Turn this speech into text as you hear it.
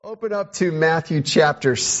Open up to Matthew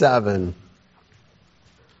chapter 7.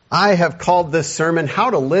 I have called this sermon, How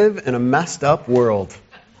to Live in a Messed Up World.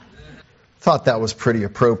 Thought that was pretty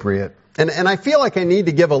appropriate. And I feel like I need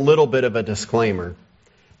to give a little bit of a disclaimer.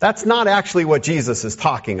 That's not actually what Jesus is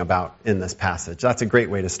talking about in this passage. That's a great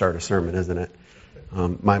way to start a sermon, isn't it?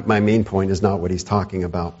 My main point is not what he's talking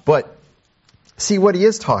about. But see, what he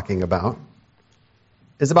is talking about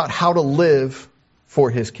is about how to live for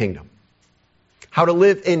his kingdom. How to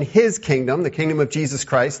live in his kingdom, the kingdom of Jesus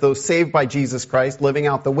Christ, those saved by Jesus Christ, living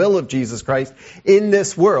out the will of Jesus Christ in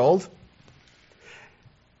this world.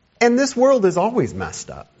 And this world is always messed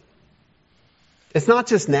up. It's not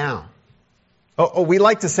just now. We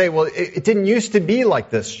like to say, well, it didn't used to be like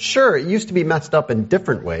this. Sure, it used to be messed up in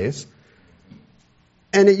different ways.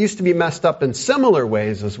 And it used to be messed up in similar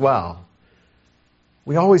ways as well.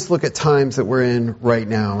 We always look at times that we're in right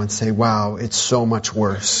now and say, wow, it's so much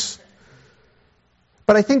worse.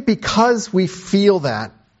 But I think because we feel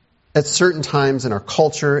that at certain times in our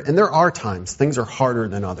culture, and there are times things are harder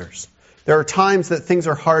than others. There are times that things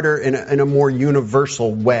are harder in a more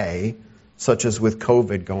universal way, such as with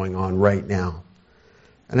COVID going on right now.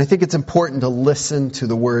 And I think it's important to listen to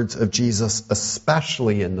the words of Jesus,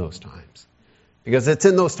 especially in those times. Because it's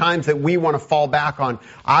in those times that we want to fall back on,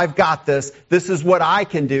 I've got this, this is what I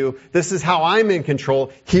can do, this is how I'm in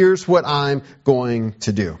control, here's what I'm going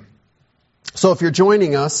to do. So if you're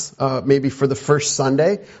joining us, maybe for the first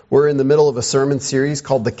Sunday, we're in the middle of a sermon series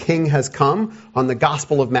called The King Has Come on the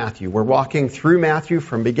Gospel of Matthew. We're walking through Matthew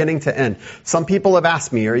from beginning to end. Some people have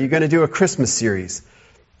asked me, are you going to do a Christmas series?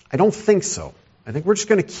 I don't think so. I think we're just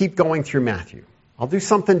going to keep going through Matthew. I'll do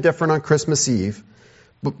something different on Christmas Eve.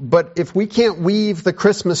 But if we can't weave the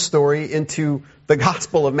Christmas story into the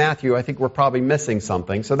Gospel of Matthew, I think we're probably missing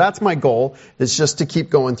something. So that's my goal, is just to keep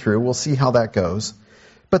going through. We'll see how that goes.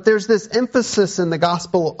 But there's this emphasis in the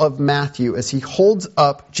Gospel of Matthew as he holds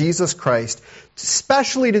up Jesus Christ,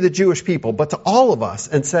 especially to the Jewish people, but to all of us,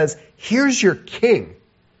 and says, here's your king.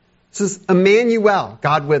 This is Emmanuel,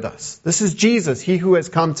 God with us. This is Jesus, he who has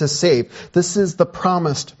come to save. This is the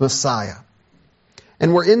promised Messiah.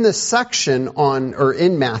 And we're in this section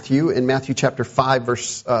in Matthew chapter 5,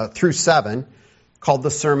 verse through 7, called the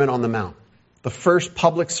Sermon on the Mount. The first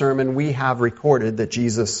public sermon we have recorded that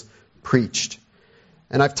Jesus preached.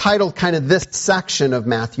 And I've titled kind of this section of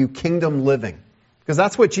Matthew, Kingdom Living. Because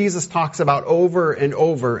that's what Jesus talks about over and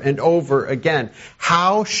over and over again.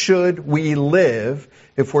 How should we live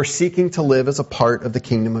if we're seeking to live as a part of the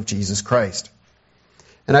kingdom of Jesus Christ?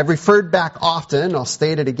 And I've referred back often, I'll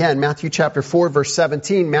state it again, Matthew chapter 4, verse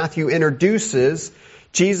 17, Matthew introduces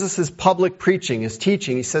Jesus' public preaching, his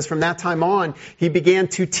teaching. He says from that time on, he began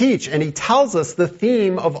to teach. And he tells us the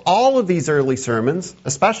theme of all of these early sermons,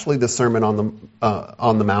 especially the Sermon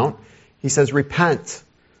on the Mount. He says, repent,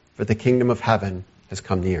 for the kingdom of heaven has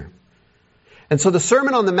come near. And so the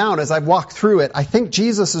Sermon on the Mount, as I've walked through it, I think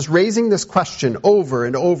Jesus is raising this question over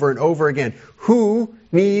and over and over again. Who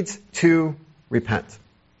needs to repent?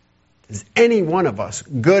 Is any one of us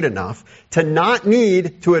good enough to not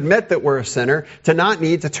need to admit that we're a sinner, to not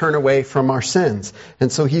need to turn away from our sins?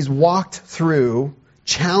 And so he's walked through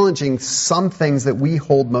challenging some things that we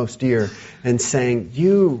hold most dear and saying,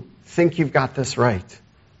 you think you've got this right,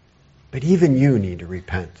 but even you need to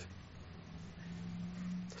repent.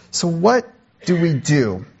 So what do we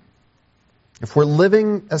do if we're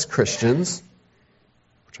living as Christians,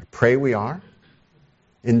 which I pray we are,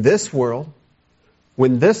 in this world,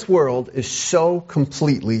 when this world is so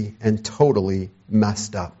completely and totally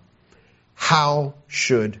messed up? How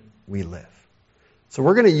should we live? So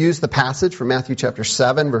we're going to use the passage from Matthew chapter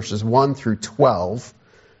 7, verses 1 through 12,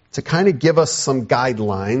 to kind of give us some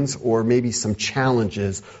guidelines or maybe some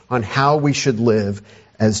challenges on how we should live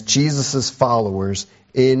as Jesus' followers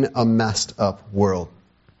in a messed up world.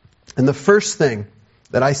 And the first thing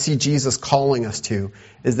that I see Jesus calling us to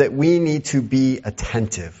is that we need to be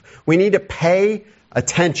attentive. We need to pay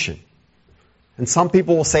attention. And some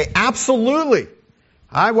people will say, absolutely.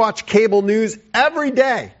 I watch cable news every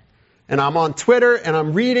day. And I'm on Twitter and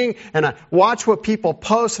I'm reading and I watch what people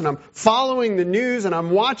post and I'm following the news and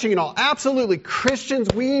I'm watching it all. Absolutely. Christians,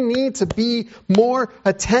 we need to be more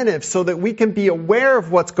attentive so that we can be aware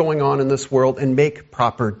of what's going on in this world and make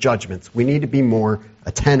proper judgments. We need to be more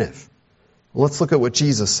attentive. Well, let's look at what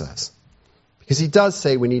Jesus says. Because he does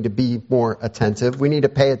say we need to be more attentive. We need to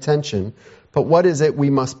pay attention. But what is it we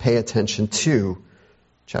must pay attention to?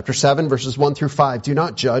 Chapter 7, verses 1 through 5. Do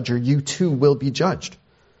not judge, or you too will be judged.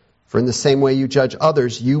 For in the same way you judge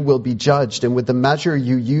others, you will be judged. And with the measure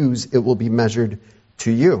you use, it will be measured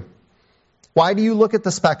to you. Why do you look at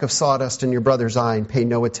the speck of sawdust in your brother's eye and pay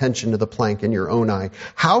no attention to the plank in your own eye?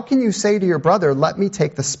 How can you say to your brother, let me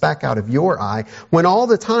take the speck out of your eye, when all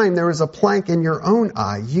the time there is a plank in your own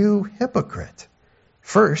eye? You hypocrite.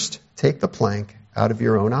 First, take the plank out of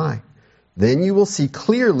your own eye. Then you will see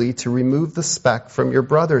clearly to remove the speck from your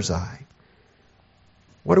brother's eye.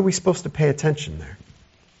 What are we supposed to pay attention there?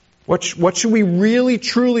 What should we really,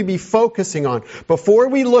 truly be focusing on? Before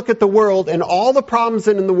we look at the world and all the problems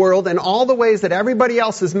in the world and all the ways that everybody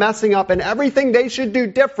else is messing up and everything they should do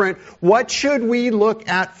different, what should we look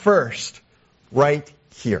at first? Right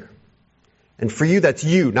here. And for you, that's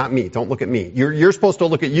you, not me. Don't look at me. You're supposed to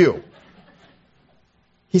look at you.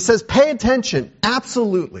 He says, pay attention.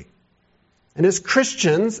 Absolutely. And as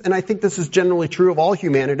Christians, and I think this is generally true of all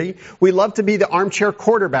humanity, we love to be the armchair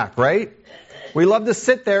quarterback, right? We love to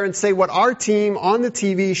sit there and say what our team on the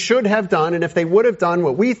TV should have done, and if they would have done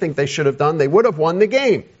what we think they should have done, they would have won the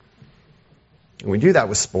game. And we do that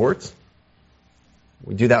with sports.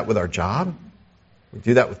 We do that with our job. We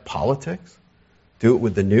do that with politics. Do it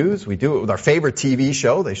with the news. We do it with our favorite TV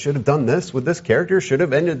show. They should have done this with this character. Should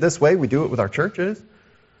have ended this way. We do it with our churches.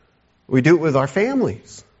 We do it with our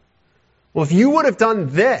families. Well, if you would have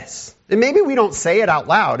done this, and maybe we don't say it out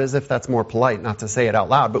loud as if that's more polite not to say it out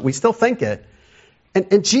loud, but we still think it.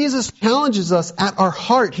 And Jesus challenges us at our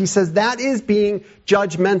heart. He says that is being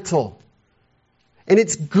judgmental. And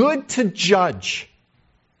it's good to judge.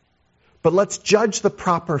 But let's judge the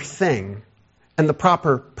proper thing and the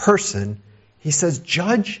proper person. He says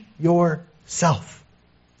judge yourself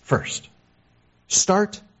first.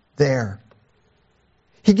 Start there.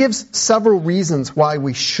 He gives several reasons why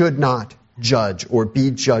we should not judge or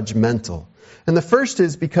be judgmental. And the first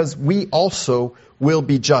is because we also will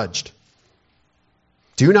be judged.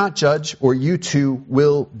 Do not judge, or you too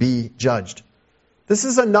will be judged. This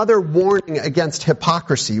is another warning against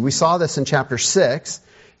hypocrisy. We saw this in chapter 6.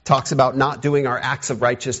 It talks about not doing our acts of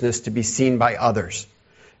righteousness to be seen by others.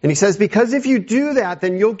 And he says, because if you do that,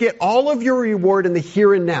 then you'll get all of your reward in the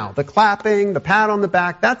here and now. The clapping, the pat on the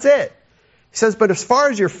back, that's it. He says, but as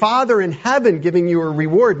far as your Father in heaven giving you a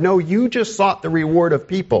reward, no, you just sought the reward of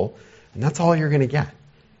people, and that's all you're going to get.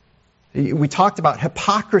 We talked about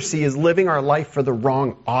hypocrisy is living our life for the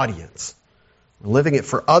wrong audience. We're living it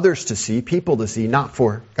for others to see, people to see, not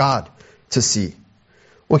for God to see.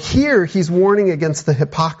 Well, here he's warning against the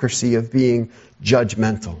hypocrisy of being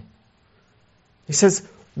judgmental. He says,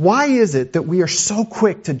 why is it that we are so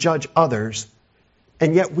quick to judge others,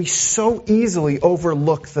 and yet we so easily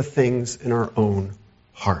overlook the things in our own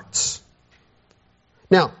hearts?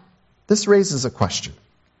 Now, this raises a question.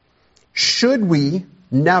 Should we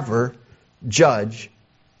never judge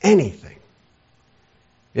anything?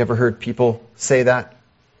 You ever heard people say that?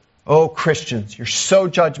 Oh, Christians, you're so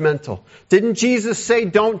judgmental. Didn't Jesus say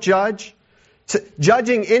don't judge?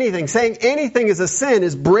 Judging anything, saying anything is a sin,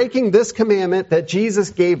 is breaking this commandment that Jesus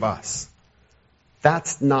gave us.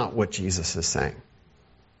 That's not what Jesus is saying.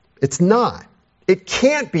 It's not. It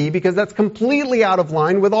can't be, because that's completely out of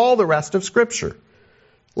line with all the rest of Scripture.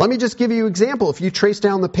 Let me just give you an example. If you trace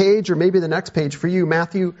down the page, or maybe the next page for you,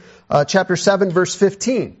 Matthew chapter 7, verse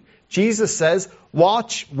 15. Jesus says,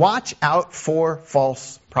 watch out for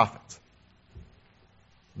false prophets.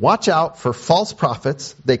 Watch out for false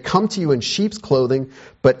prophets. They come to you in sheep's clothing,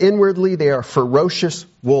 but inwardly they are ferocious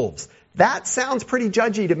wolves. That sounds pretty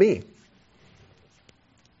judgy to me.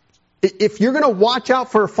 If you're going to watch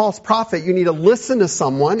out for a false prophet, you need to listen to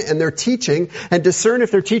someone and their teaching and discern if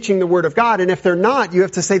they're teaching the Word of God. And if they're not, you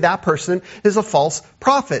have to say that person is a false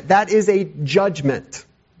prophet. That is a judgment.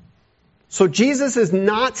 So Jesus is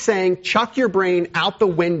not saying chuck your brain out the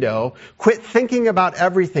window, quit thinking about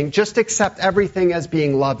everything, just accept everything as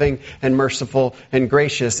being loving and merciful and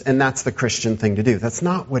gracious, and that's the Christian thing to do. That's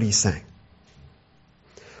not what he's saying.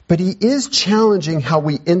 But he is challenging how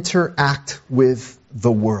we interact with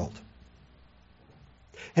the world.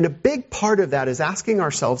 And a big part of that is asking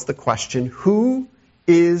ourselves the question, who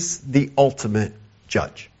is the ultimate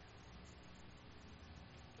judge?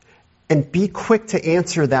 And be quick to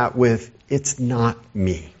answer that with, it's not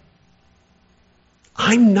me.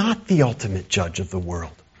 I'm not the ultimate judge of the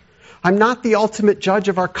world. I'm not the ultimate judge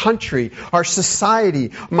of our country, our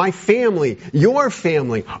society, my family, your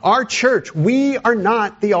family, our church. We are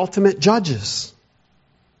not the ultimate judges.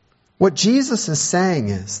 What Jesus is saying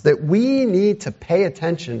is that we need to pay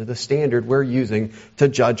attention to the standard we're using to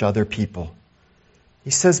judge other people. He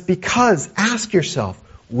says, because, ask yourself,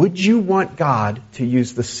 would you want God to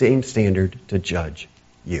use the same standard to judge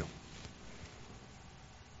you?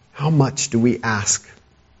 How much do we ask,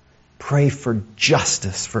 pray for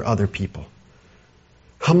justice for other people?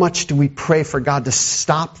 How much do we pray for God to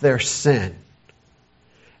stop their sin?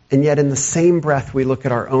 And yet in the same breath, we look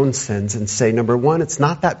at our own sins and say, number one, it's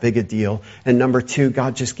not that big a deal. And number two,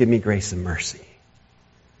 God, just give me grace and mercy.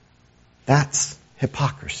 That's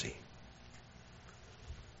hypocrisy.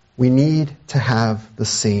 We need to have the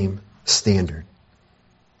same standard.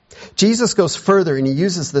 Jesus goes further and he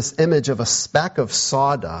uses this image of a speck of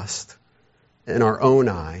sawdust in our own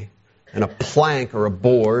eye and a plank or a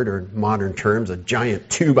board, or in modern terms, a giant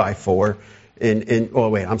 2x4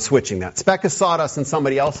 I'm switching that. Speck of sawdust in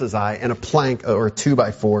somebody else's eye and a plank or a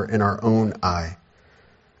 2x4 in our own eye.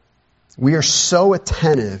 We are so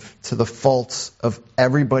attentive to the faults of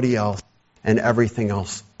everybody else and everything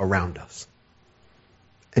else around us,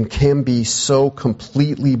 and can be so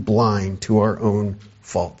completely blind to our own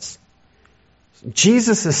faults.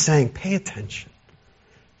 Jesus is saying, pay attention.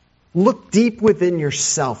 Look deep within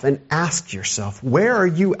yourself and ask yourself, where are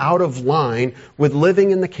you out of line with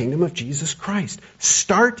living in the kingdom of Jesus Christ?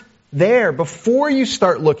 Start there before you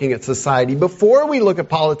start looking at society, before we look at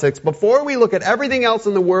politics, before we look at everything else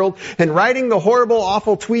in the world and writing the horrible,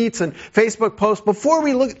 awful tweets and Facebook posts. Before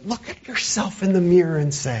we look at yourself in the mirror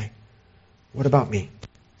and say, what about me?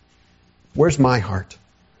 Where's my heart?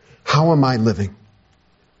 How am I living?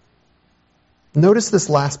 Notice this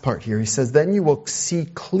last part here. He says, then you will see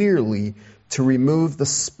clearly to remove the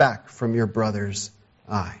speck from your brother's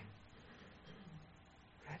eye.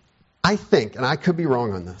 I think, and I could be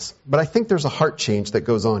wrong on this, but I think there's a heart change that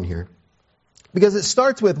goes on here. Because it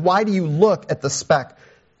starts with, why do you look at the speck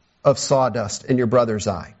of sawdust in your brother's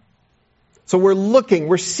eye? So we're looking,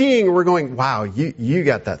 we're seeing, we're going, wow, you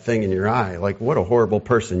got that thing in your eye. Like, what a horrible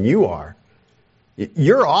person you are.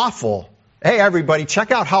 You're awful. Hey, everybody, check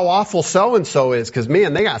out how awful so-and-so is, because,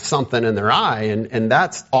 man, they got something in their eye, and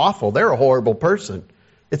that's awful. They're a horrible person.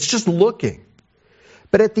 It's just looking.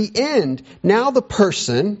 But at the end, now the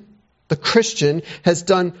person, the Christian, has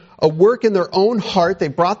done a work in their own heart. They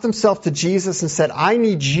brought themselves to Jesus and said, I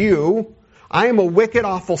need you. I am a wicked,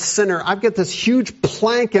 awful sinner. I've got this huge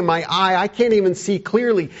plank in my eye. I can't even see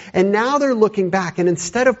clearly. And now they're looking back, and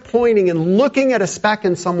instead of pointing and looking at a speck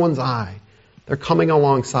in someone's eye, they're coming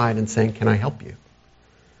alongside and saying, can I help you?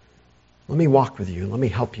 Let me walk with you. Let me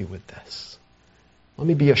help you with this. Let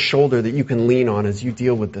me be a shoulder that you can lean on as you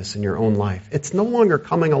deal with this in your own life. It's no longer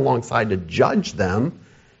coming alongside to judge them.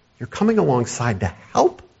 You're coming alongside to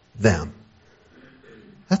help them.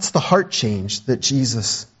 That's the heart change that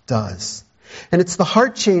Jesus does. And it's the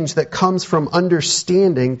heart change that comes from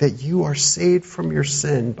understanding that you are saved from your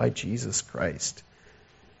sin by Jesus Christ.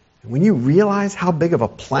 And when you realize how big of a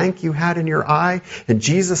plank you had in your eye, and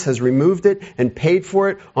Jesus has removed it and paid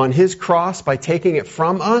for it on his cross by taking it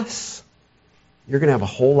from us, you're going to have a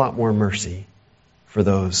whole lot more mercy for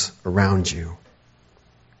those around you.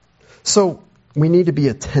 So we need to be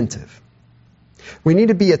attentive. We need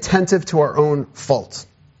to be attentive to our own faults.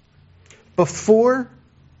 Before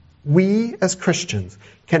we as Christians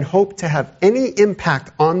can hope to have any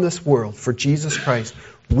impact on this world for Jesus Christ,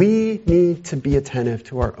 we need to be attentive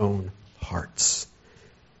to our own hearts.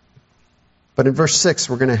 But in verse 6,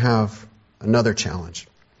 we're going to have another challenge.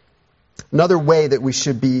 Another way that we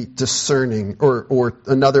should be discerning, or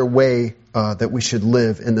another way that we should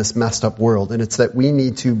live in this messed up world. And it's that we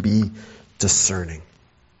need to be discerning.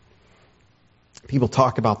 People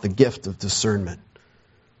talk about the gift of discernment.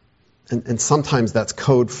 And sometimes that's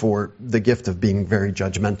code for the gift of being very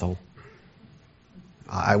judgmental.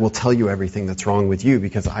 I will tell you everything that's wrong with you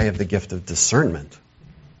because I have the gift of discernment.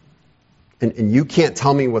 And you can't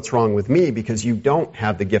tell me what's wrong with me because you don't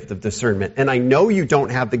have the gift of discernment. And I know you don't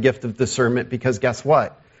have the gift of discernment because guess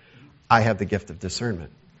what? I have the gift of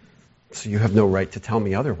discernment. So you have no right to tell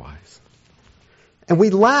me otherwise. And we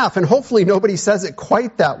laugh, and hopefully nobody says it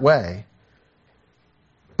quite that way.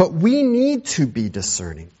 But we need to be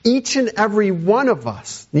discerning. Each and every one of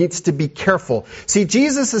us needs to be careful. See,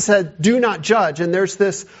 Jesus has said, do not judge. And there's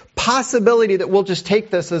this possibility that we'll just take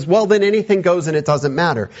this as, well, then anything goes and it doesn't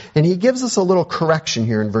matter. And he gives us a little correction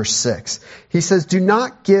here in verse 6. He says, do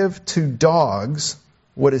not give to dogs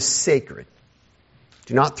what is sacred.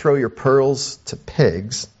 Do not throw your pearls to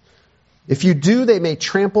pigs. If you do, they may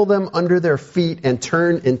trample them under their feet and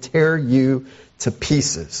turn and tear you to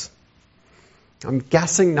pieces. I'm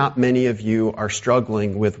guessing not many of you are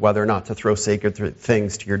struggling with whether or not to throw sacred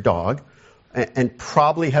things to your dog, and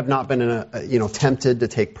probably have not been tempted to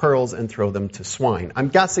take pearls and throw them to swine. I'm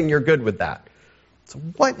guessing you're good with that. So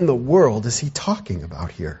what in the world is he talking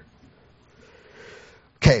about here?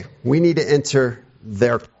 Okay, we need to enter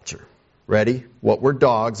their culture. Ready? What were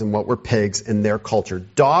dogs and what were pigs in their culture?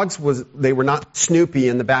 Dogs they were not Snoopy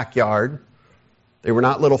in the backyard. They were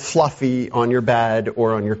not little fluffy on your bed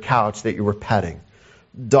or on your couch that you were petting.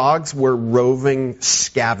 Dogs were roving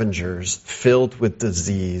scavengers filled with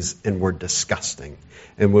disease and were disgusting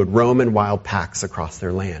and would roam in wild packs across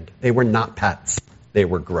their land. They were not pets. They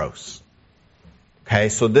were gross. Okay,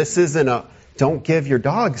 so this isn't don't give your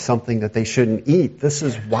dog something that they shouldn't eat. This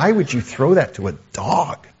is, why would you throw that to a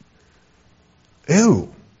dog?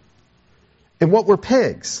 Ew. And what were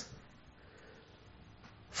pigs?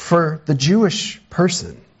 For the Jewish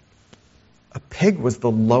person, a pig was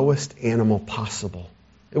the lowest animal possible.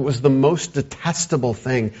 It was the most detestable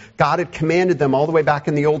thing. God had commanded them all the way back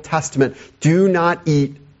in the Old Testament, do not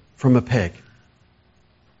eat from a pig.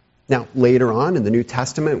 Now, later on in the New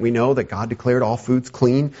Testament, we know that God declared all foods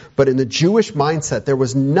clean, but in the Jewish mindset, there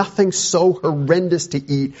was nothing so horrendous to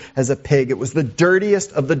eat as a pig. It was the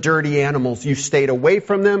dirtiest of the dirty animals. You stayed away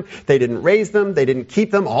from them. They didn't raise them. They didn't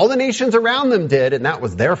keep them. All the nations around them did, and that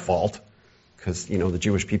was their fault, because, the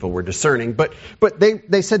Jewish people were discerning. But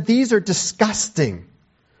they said, these are disgusting.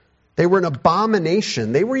 They were an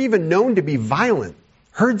abomination. They were even known to be violent.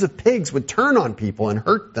 Herds of pigs would turn on people and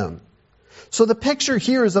hurt them. So the picture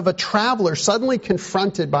here is of a traveler suddenly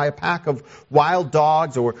confronted by a pack of wild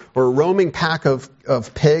dogs or a roaming pack of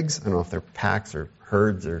pigs. I don't know if they're packs or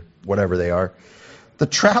herds or whatever they are. The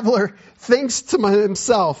traveler thinks to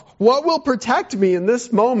himself, what will protect me in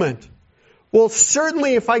this moment? Well,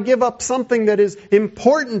 certainly if I give up something that is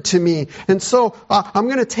important to me, and so I'm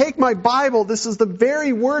going to take my Bible, this is the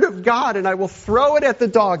very Word of God, and I will throw it at the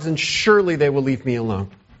dogs, and surely they will leave me alone.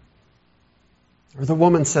 Or the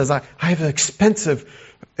woman says, I have expensive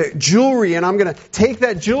jewelry, and I'm going to take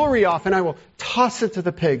that jewelry off, and I will toss it to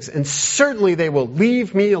the pigs, and certainly they will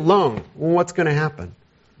leave me alone. Well, what's going to happen?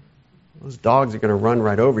 Those dogs are going to run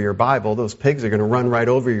right over your Bible. Those pigs are going to run right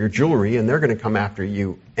over your jewelry, and they're going to come after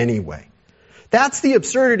you anyway. That's the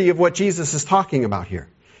absurdity of what Jesus is talking about here.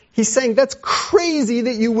 He's saying that's crazy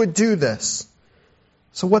that you would do this.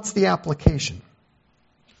 So what's the application?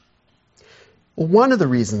 Well, one of the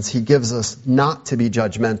reasons he gives us not to be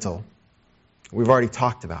judgmental, we've already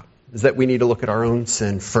talked about, is that we need to look at our own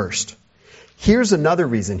sin first. Here's another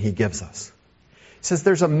reason he gives us. He says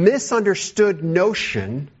there's a misunderstood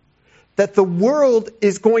notion that the world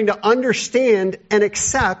is going to understand and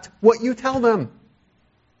accept what you tell them.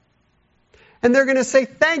 And they're going to say,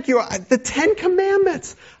 thank you, the 10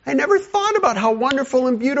 Commandments. I never thought about how wonderful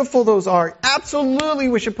and beautiful those are. Absolutely,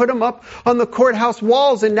 we should put them up on the courthouse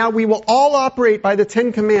walls, and now we will all operate by the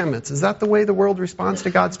 10 Commandments. Is that the way the world responds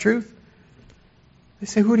to God's truth? They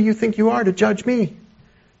say, who do you think you are to judge me?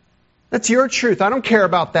 That's your truth. I don't care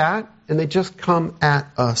about that. And they just come at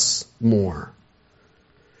us more.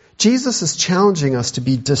 Jesus is challenging us to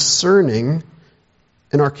be discerning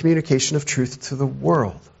in our communication of truth to the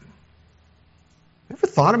world. Ever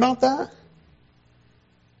thought about that?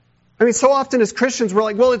 I mean, so often as Christians, we're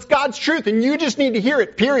like, well, it's God's truth, and you just need to hear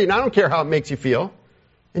it, period. I don't care how it makes you feel.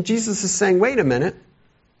 And Jesus is saying, wait a minute.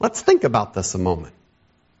 Let's think about this a moment.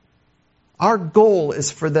 Our goal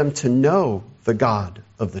is for them to know the God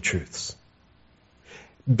of the truths.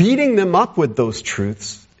 Beating them up with those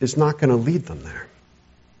truths is not going to lead them there.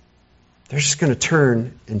 They're just going to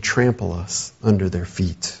turn and trample us under their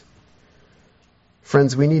feet.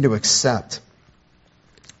 Friends, we need to accept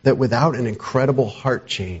that without an incredible heart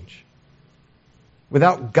change,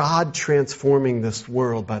 without God transforming this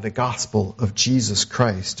world by the gospel of Jesus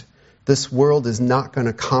Christ, this world is not going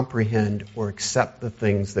to comprehend or accept the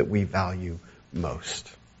things that we value most.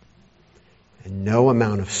 And no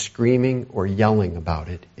amount of screaming or yelling about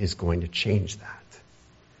it is going to change that.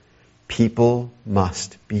 People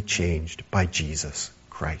must be changed by Jesus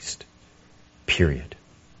Christ. Period.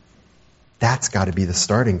 That's got to be the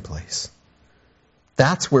starting place.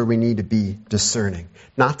 That's where we need to be discerning.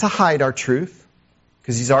 Not to hide our truth,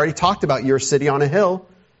 because he's already talked about your city on a hill.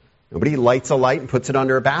 Nobody lights a light and puts it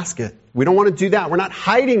under a basket. We don't want to do that. We're not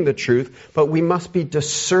hiding the truth, but we must be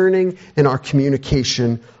discerning in our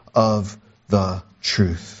communication of the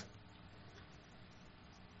truth.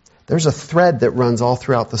 There's a thread that runs all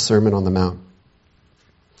throughout the Sermon on the Mount,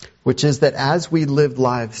 which is that as we live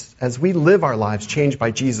our lives changed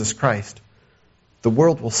by Jesus Christ, the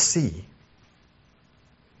world will see.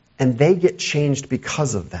 And they get changed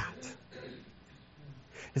because of that.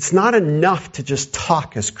 It's not enough to just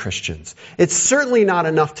talk as Christians. It's certainly not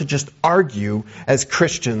enough to just argue as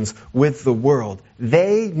Christians with the world.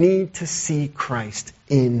 They need to see Christ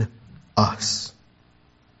in us.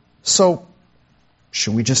 So,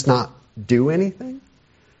 should we just not do anything?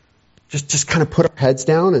 Just kind of put our heads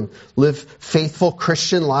down and live faithful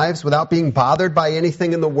Christian lives without being bothered by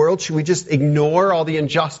anything in the world? Should we just ignore all the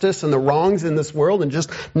injustice and the wrongs in this world and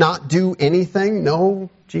just not do anything? No,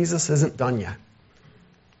 Jesus isn't done yet.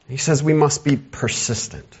 He says we must be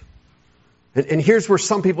persistent. And here's where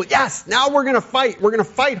some people, yes, now we're going to fight. We're going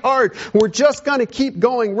to fight hard. We're just going to keep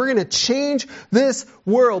going. We're going to change this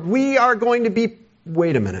world. We are going to be,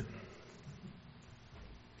 wait a minute,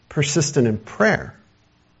 persistent in prayer.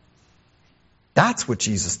 That's what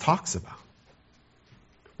Jesus talks about.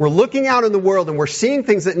 We're looking out in the world and we're seeing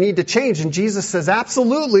things that need to change. And Jesus says,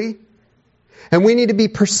 absolutely. And we need to be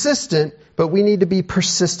persistent, but we need to be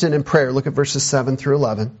persistent in prayer. Look at verses 7 through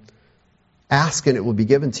 11. Ask and it will be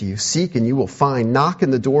given to you. Seek and you will find. Knock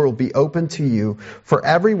and the door will be open to you. For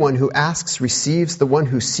everyone who asks receives. The one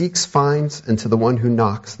who seeks finds. And to the one who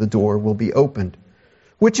knocks the door will be opened.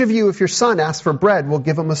 Which of you, if your son asks for bread, will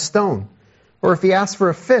give him a stone? Or if he asks for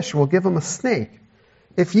a fish, will give him a snake?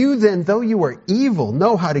 If you then, though you are evil,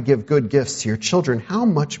 know how to give good gifts to your children, how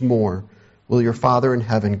much more will your Father in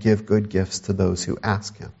heaven give good gifts to those who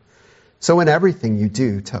ask him? So in everything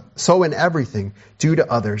do to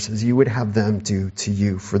others as you would have them do to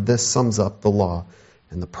you, for this sums up the law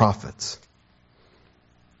and the prophets.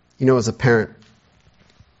 You know, as a parent,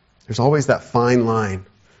 there's always that fine line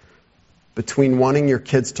between wanting your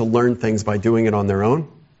kids to learn things by doing it on their own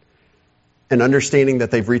and understanding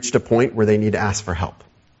that they've reached a point where they need to ask for help.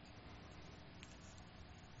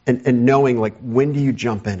 And knowing, like, when do you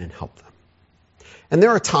jump in and help them? And there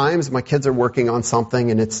are times my kids are working on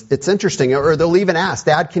something and it's interesting, or they'll even ask,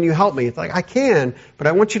 Dad, can you help me? It's like, I can, but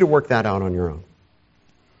I want you to work that out on your own.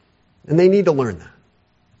 And they need to learn that.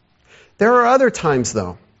 There are other times,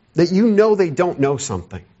 though, that you know they don't know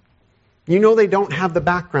something. You know they don't have the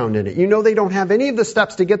background in it. You know they don't have any of the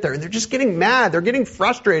steps to get there. And they're just getting mad. They're getting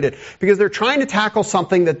frustrated because they're trying to tackle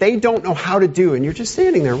something that they don't know how to do. And you're just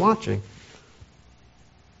standing there watching.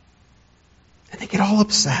 And they get all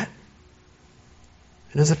upset.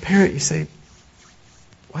 And as a parent, you say,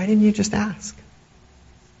 why didn't you just ask?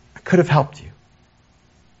 I could have helped you.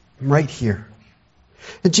 I'm right here.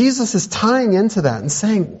 And Jesus is tying into that and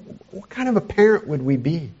saying, what kind of a parent would we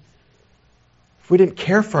be if we didn't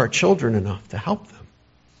care for our children enough to help them?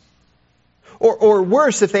 Or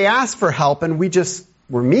worse, if they ask for help and we just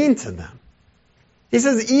were mean to them. He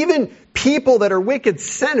says, even people that are wicked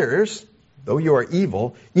sinners, though you are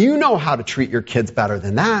evil, you know how to treat your kids better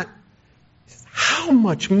than that. How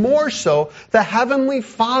much more so the Heavenly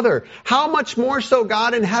Father? How much more so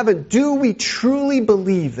God in heaven? Do we truly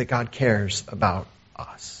believe that God cares about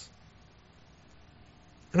us?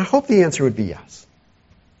 And I hope the answer would be yes.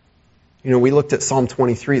 You know, we looked at Psalm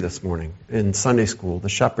 23 this morning in Sunday school, the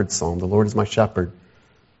shepherd's psalm. The Lord is my shepherd.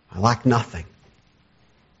 I lack nothing.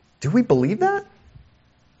 Do we believe that?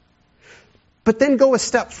 But then go a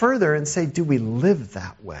step further and say, do we live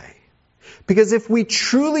that way? Because if we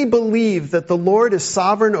truly believe that the Lord is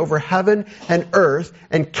sovereign over heaven and earth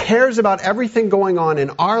and cares about everything going on in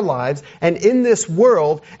our lives and in this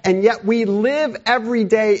world, and yet we live every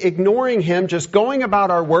day ignoring Him, just going about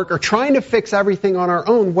our work or trying to fix everything on our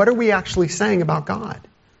own, what are we actually saying about God?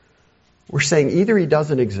 We're saying either He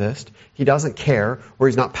doesn't exist, He doesn't care, or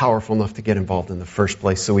He's not powerful enough to get involved in the first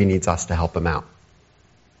place, so He needs us to help Him out.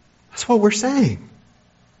 That's what we're saying.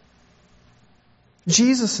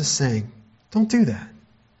 Jesus is saying, don't do that.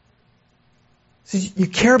 See, you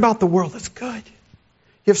care about the world, that's good.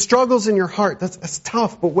 You have struggles in your heart, that's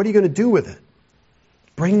tough, but what are you going to do with it?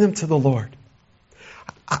 Bring them to the Lord.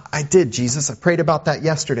 I did, Jesus. I prayed about that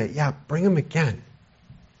yesterday. Yeah, bring them again.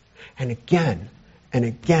 And again, and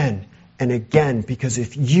again, and again. Because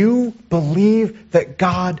if you believe that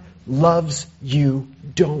God loves you,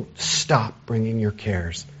 don't stop bringing your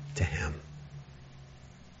cares to Him.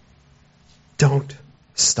 Don't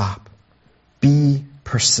stop. Be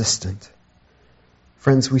persistent.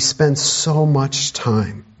 Friends, we spend so much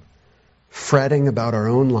time fretting about our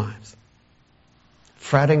own lives,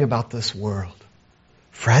 fretting about this world,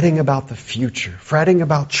 fretting about the future, fretting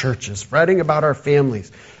about churches, fretting about our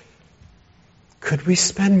families. Could we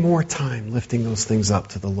spend more time lifting those things up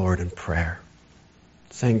to the Lord in prayer?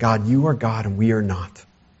 Saying, God, you are God and we are not.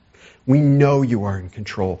 We know you are in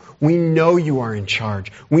control. We know you are in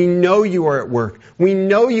charge. We know you are at work. We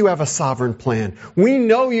know you have a sovereign plan. We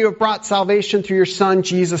know you have brought salvation through your Son,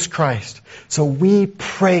 Jesus Christ. So we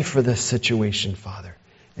pray for this situation, Father,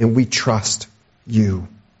 and we trust you.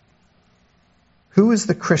 Who is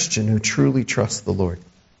the Christian who truly trusts the Lord?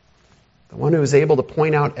 The one who is able to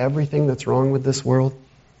point out everything that's wrong with this world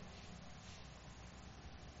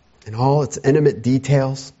in all its intimate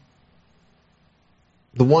details?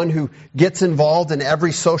 The one who gets involved in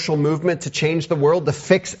every social movement to change the world, to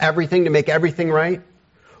fix everything, to make everything right?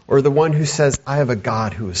 Or the one who says, I have a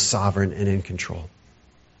God who is sovereign and in control,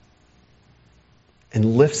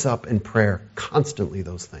 and lifts up in prayer constantly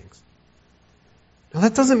those things? Now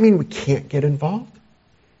that doesn't mean we can't get involved.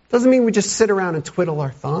 It doesn't mean we just sit around and twiddle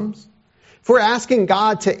our thumbs. If we're asking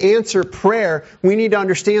God to answer prayer, we need to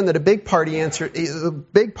understand that a big part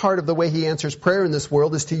of the way He answers prayer in this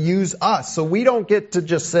world is to use us. So we don't get to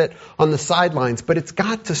just sit on the sidelines, but it's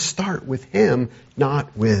got to start with Him,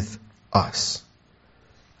 not with us.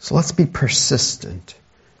 So let's be persistent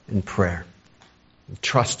in prayer and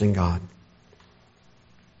trust in God.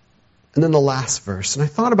 And then the last verse, and I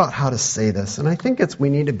thought about how to say this, and I think we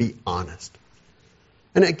need to be honest.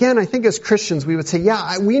 And again, I think as Christians we would say,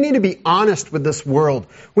 we need to be honest with this world.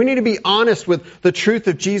 We need to be honest with the truth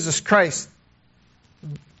of Jesus Christ.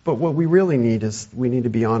 But what we really need is we need to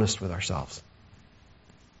be honest with ourselves.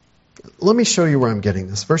 Let me show you where I'm getting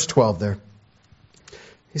this. Verse 12 there.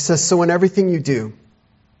 He says, so in everything, do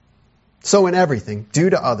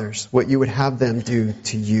to others what you would have them do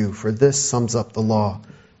to you, for this sums up the law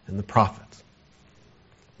and the prophets.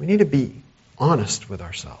 We need to be honest with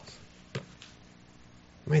ourselves.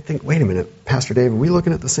 You might think, wait a minute, Pastor Dave, are we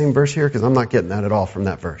looking at the same verse here? Because I'm not getting that at all from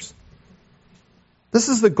that verse. This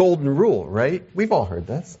is the golden rule, right? We've all heard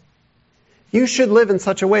this. You should live in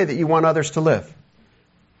such a way that you want others to live.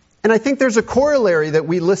 And I think there's a corollary that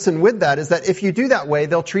we listen with that, is that if you do that way,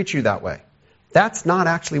 they'll treat you that way. That's not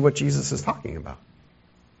actually what Jesus is talking about.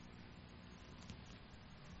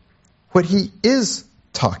 What He is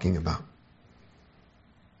talking about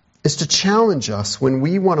is to challenge us when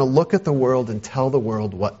we want to look at the world and tell the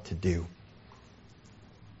world what to do.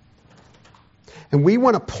 And we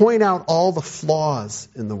want to point out all the flaws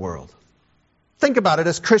in the world. Think about it.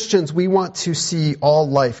 As Christians, we want to see all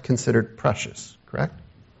life considered precious, correct?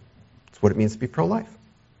 That's what it means to be pro-life.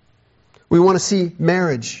 We want to see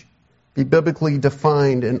marriage be biblically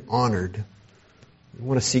defined and honored. We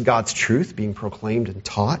want to see God's truth being proclaimed and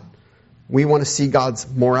taught. We want to see God's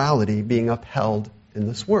morality being upheld in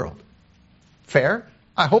this world. Fair?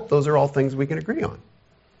 I hope those are all things we can agree on.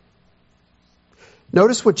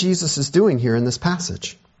 Notice what Jesus is doing here in this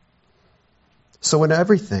passage. So in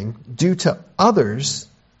everything, do to others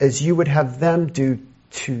as you would have them do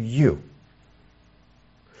to you.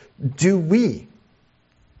 Do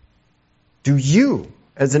you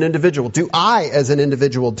as an individual, do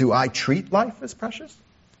I treat life as precious?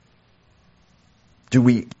 Do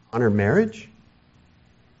we honor marriage?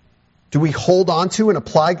 Do we hold on to and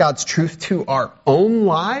apply God's truth to our own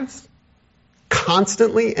lives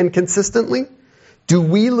constantly and consistently? Do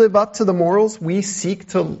we live up to the morals we seek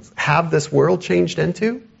to have this world changed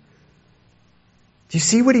into? Do you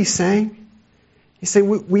see what he's saying? He's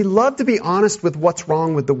saying we love to be honest with what's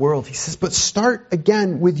wrong with the world. He says, but start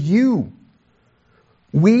again with you.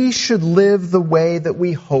 We should live the way that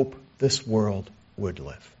we hope this world would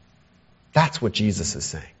live. That's what Jesus is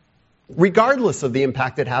saying. Regardless of the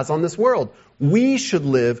impact it has on this world, we should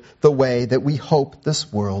live the way that we hope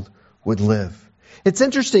this world would live. It's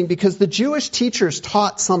interesting because the Jewish teachers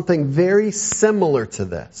taught something very similar to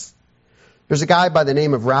this. There's a guy by the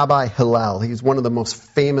name of Rabbi Hillel. He's one of the most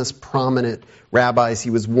famous, prominent rabbis. He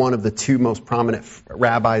was one of the two most prominent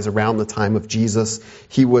rabbis around the time of Jesus.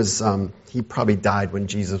 He probably died when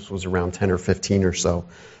Jesus was around 10 or 15 or so.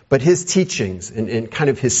 But his teachings and kind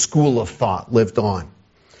of his school of thought lived on.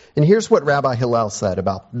 And here's what Rabbi Hillel said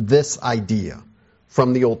about this idea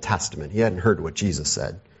from the Old Testament. He hadn't heard what Jesus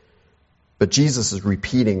said. But Jesus is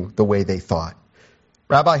repeating the way they thought.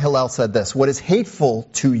 Rabbi Hillel said this, what is hateful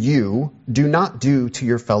to you, do not do to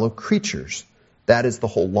your fellow creatures. That is the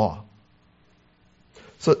whole law.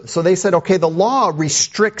 So they said, okay, the law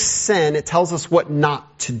restricts sin. It tells us what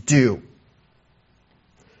not to do.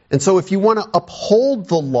 And so if you want to uphold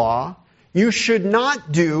the law, you should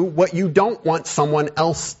not do what you don't want someone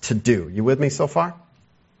else to do. You with me so far?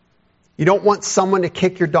 You don't want someone to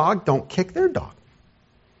kick your dog, don't kick their dog.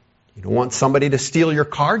 You don't want somebody to steal your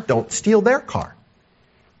car, don't steal their car.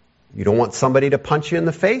 You don't want somebody to punch you in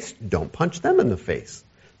the face, don't punch them in the face.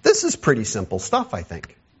 This is pretty simple stuff, I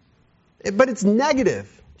think. But it's negative.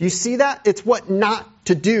 Do you see that? It's what not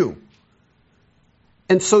to do.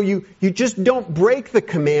 And so you just don't break the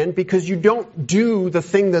command because you don't do the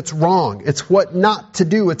thing that's wrong. It's what not to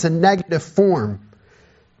do. It's a negative form.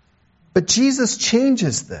 But Jesus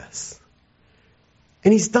changes this.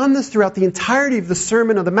 And he's done this throughout the entirety of the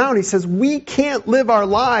Sermon on the Mount. He says, we can't live our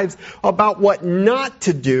lives about what not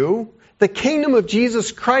to do. The kingdom of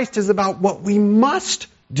Jesus Christ is about what we must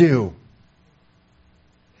do.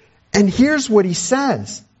 And here's what he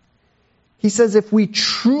says. He says if we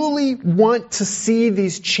truly want to see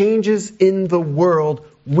these changes in the world,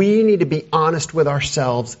 we need to be honest with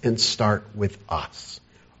ourselves and start with us.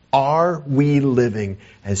 Are we living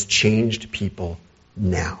as changed people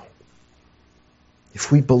now?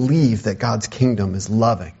 If we believe that God's kingdom is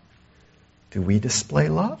loving, do we display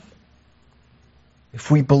love? If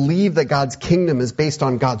we believe that God's kingdom is based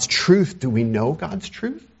on God's truth, do we know God's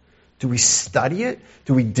truth? Do we study it?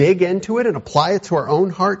 Do we dig into it and apply it to our own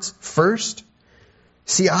hearts first?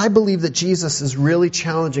 See, I believe that Jesus is really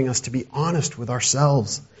challenging us to be honest with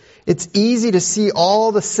ourselves. It's easy to see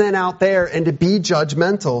all the sin out there and to be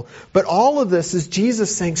judgmental, but all of this is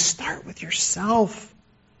Jesus saying, start with yourself.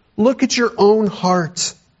 Look at your own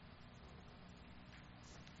heart.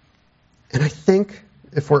 And I think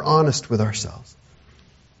if we're honest with ourselves,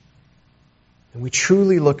 and we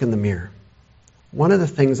truly look in the mirror, one of the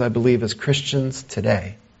things I believe as Christians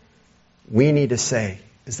today we need to say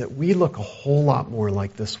is that we look a whole lot more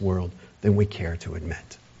like this world than we care to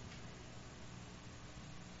admit.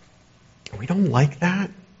 We don't like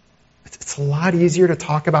that. It's a lot easier to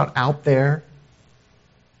talk about out there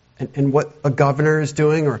and what a governor is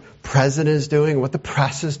doing or president is doing, what the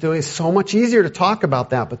press is doing. It's so much easier to talk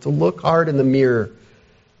about that, but to look hard in the mirror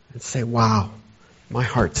and say, wow, my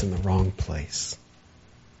heart's in the wrong place.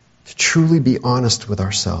 To truly be honest with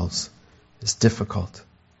ourselves is difficult.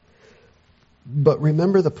 But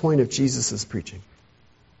remember the point of Jesus' preaching.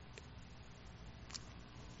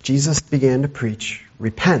 Jesus began to preach,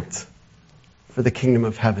 repent, for the kingdom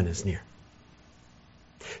of heaven is near.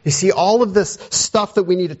 You see, all of this stuff that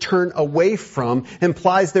we need to turn away from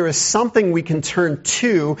implies there is something we can turn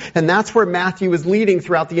to, and that's where Matthew is leading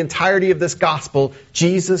throughout the entirety of this gospel.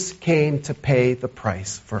 Jesus came to pay the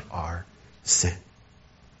price for our sin.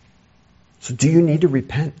 So do you need to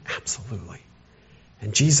repent? Absolutely.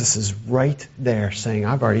 And Jesus is right there saying,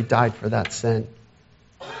 I've already died for that sin.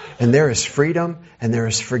 And there is freedom and there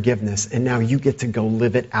is forgiveness. And now you get to go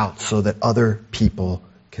live it out so that other people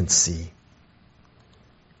can see.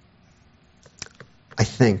 I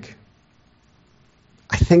think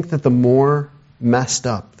that the more messed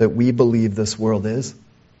up that we believe this world is,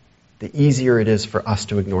 the easier it is for us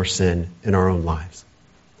to ignore sin in our own lives.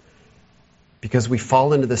 Because we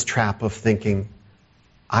fall into this trap of thinking,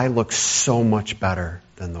 I look so much better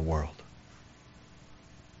than the world.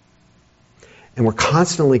 And we're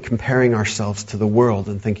constantly comparing ourselves to the world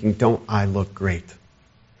and thinking, don't I look great?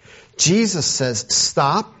 Jesus says,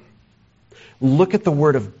 stop, look at the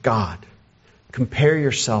Word of God. Compare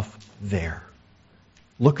yourself there.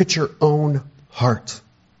 Look at your own heart.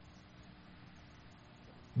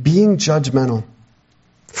 Being judgmental,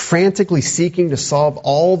 frantically seeking to solve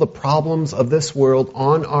all the problems of this world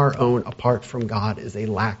on our own apart from God is a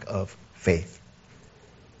lack of faith.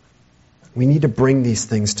 We need to bring these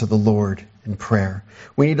things to the Lord in prayer.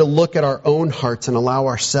 We need to look at our own hearts and allow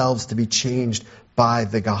ourselves to be changed by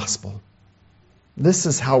the gospel. This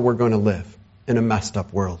is how we're going to live in a messed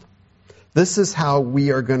up world. This is how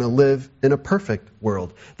we are going to live in a perfect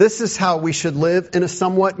world. This is how we should live in a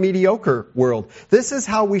somewhat mediocre world. This is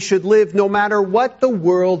how we should live no matter what the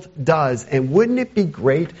world does. And wouldn't it be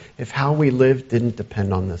great if how we live didn't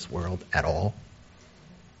depend on this world at all,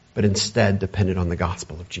 but instead depended on the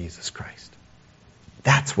gospel of Jesus Christ?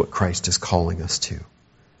 That's what Christ is calling us to.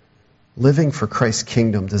 Living for Christ's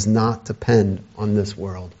kingdom does not depend on this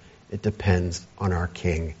world. It depends on our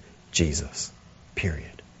King, Jesus. Period.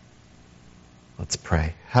 Let's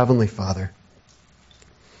pray. Heavenly Father,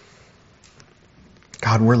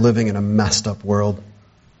 God, we're living in a messed up world.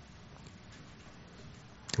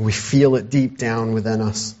 We feel it deep down within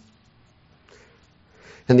us.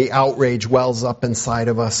 And the outrage wells up inside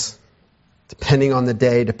of us, depending on the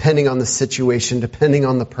day, depending on the situation, depending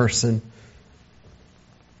on the person.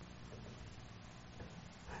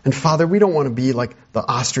 And Father, we don't want to be like the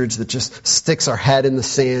ostrich that just sticks our head in the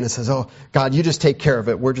sand and says, oh, God, you just take care of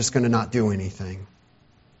it. We're just going to not do anything.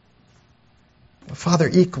 But Father,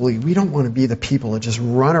 equally, we don't want to be the people that just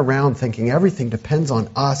run around thinking everything depends on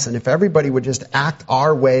us. And if everybody would just act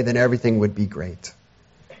our way, then everything would be great.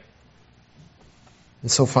 And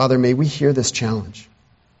so, Father, may we hear this challenge.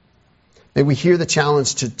 May we hear the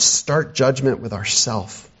challenge to start judgment with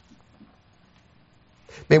ourselves.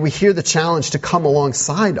 May we hear the challenge to come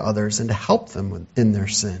alongside others and to help them in their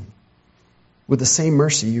sin with the same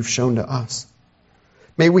mercy you've shown to us.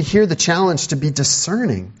 May we hear the challenge to be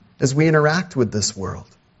discerning as we interact with this world.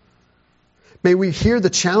 May we hear the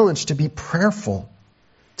challenge to be prayerful,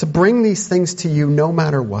 to bring these things to you no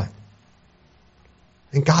matter what.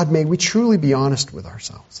 And God, may we truly be honest with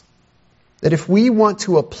ourselves. That if we want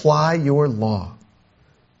to apply your law,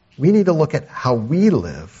 we need to look at how we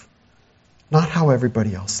live not how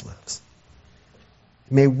everybody else lives.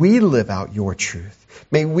 May we live out your truth.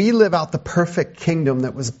 May we live out the perfect kingdom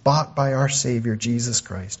that was bought by our Savior, Jesus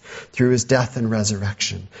Christ, through his death and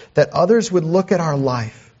resurrection. That others would look at our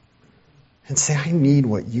life and say, I need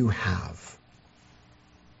what you have.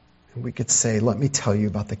 And we could say, let me tell you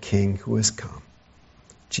about the King who has come,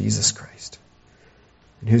 Jesus Christ,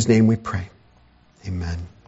 in whose name we pray. Amen.